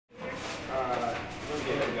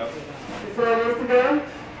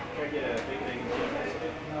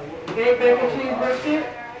bacon cheese brisket.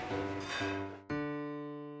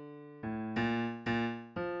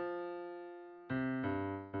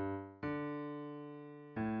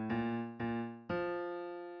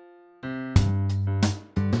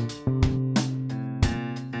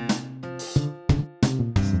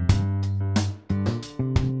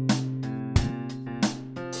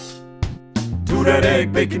 Do that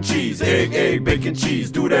egg, bacon, cheese, egg, bacon, cheese.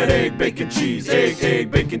 Do that egg, bacon, cheese, egg,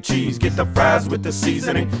 bacon, cheese. Get the fries with the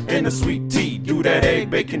seasoning and the sweet tea. Do that egg,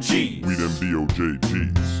 bacon, cheese. We them BOJ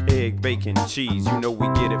G's. Egg, bacon, cheese, you know we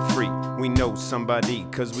get it free. We know somebody,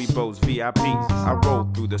 cause we both VIPs. I roll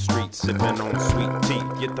through the streets, sipping on sweet tea.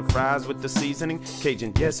 Get the fries with the seasoning,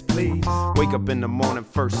 Cajun, yes please. Wake up in the morning,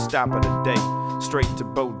 first stop of the day. Straight to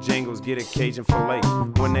Bojangles, get a Cajun filet.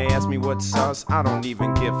 When they ask me what sauce, I don't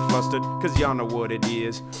even get flustered, cause y'all know what it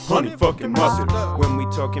is. Honey fucking mustard. When we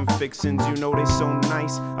talking fixins, you know they so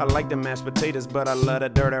nice. I like the mashed potatoes, but I love the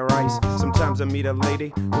dirty rice. Sometimes I meet a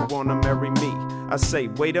lady who wanna marry me. I say,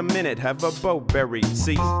 wait a minute, have a Bo-berry.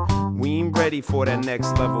 See, we ain't ready for that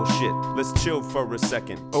next level shit. Let's chill for a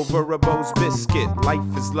second over a Bo's biscuit.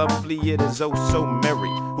 Life is lovely, it is oh so merry.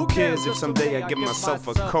 Who cares if someday I give myself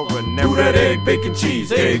a coronary? Do that egg, bacon,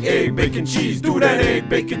 cheese, egg, bacon, cheese. Do that egg,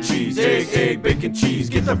 bacon, cheese, egg, bacon, cheese.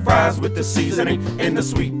 Get the fries with the seasoning and the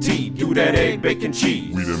sweet tea. Do that egg, bacon,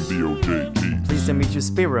 cheese. We them BOJ G's. Pleased to meet you,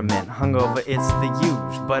 Speirmint. Hungover, it's the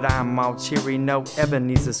huge. But I'm all cheery, no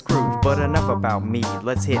Ebenezer Scrooge. But enough about me,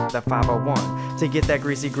 let's hit the 501 to get that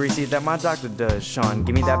greasy that my doctor does, Sean.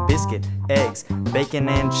 Give me that biscuit, eggs, bacon,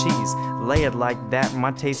 and cheese. Lay it like that,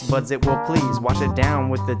 my taste buds it will please. Wash it down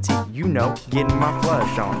with the tea, you know, getting my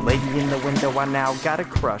flush on. Lady in the window, I now got a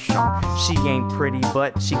crush on. She ain't pretty,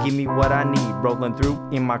 but she give me what I need. Rolling through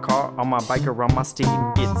in my car, on my bike or on my steed.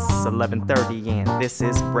 It's 11:30 and this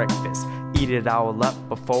is breakfast. Eat it all up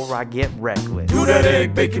before I get reckless. Do that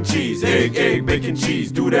egg, bacon, cheese, egg, bacon,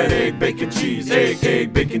 cheese. Do that egg, bacon, cheese,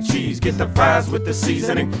 egg, bacon, cheese. Get the fries with the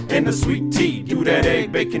seasoning and the sweet tea. Do that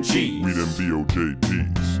egg, bacon, cheese. We them BOJ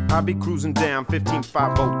G's. I be cruising down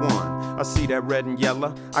 15501. I see that red and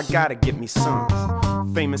yellow, I gotta get me some.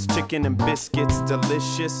 Famous chicken and biscuits,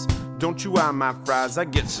 delicious. Don't you eye my fries, I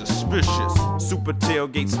get suspicious. Super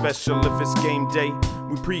tailgate special if it's game day.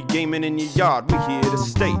 We pre-gaming in your yard, we here to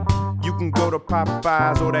stay. You can go to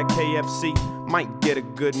Popeyes or that KFC. Might get a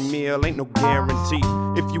good meal, ain't no guarantee.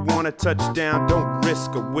 If you want a touchdown, don't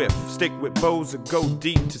risk a whiff. Stick with Bo's or go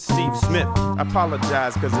deep to Steve Smith. I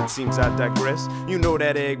apologize cause it seems I digress. You know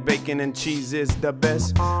that egg, bacon, and cheese is the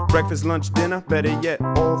best. Breakfast, lunch, dinner, better yet,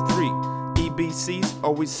 all three. EBCs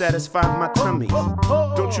always satisfy my tummy.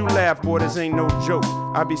 Don't you laugh, boy, this ain't no joke.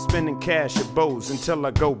 I be spending cash at Bo's until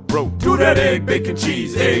I go broke. Do that egg, bacon,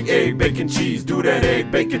 cheese, egg, bacon, cheese. Do that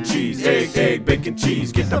egg, bacon, cheese, egg, bacon,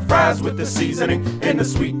 cheese. Get the fries with the seasoning and the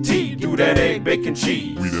sweet tea. Do that egg, bacon,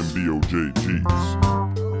 cheese. We them BOJ G's.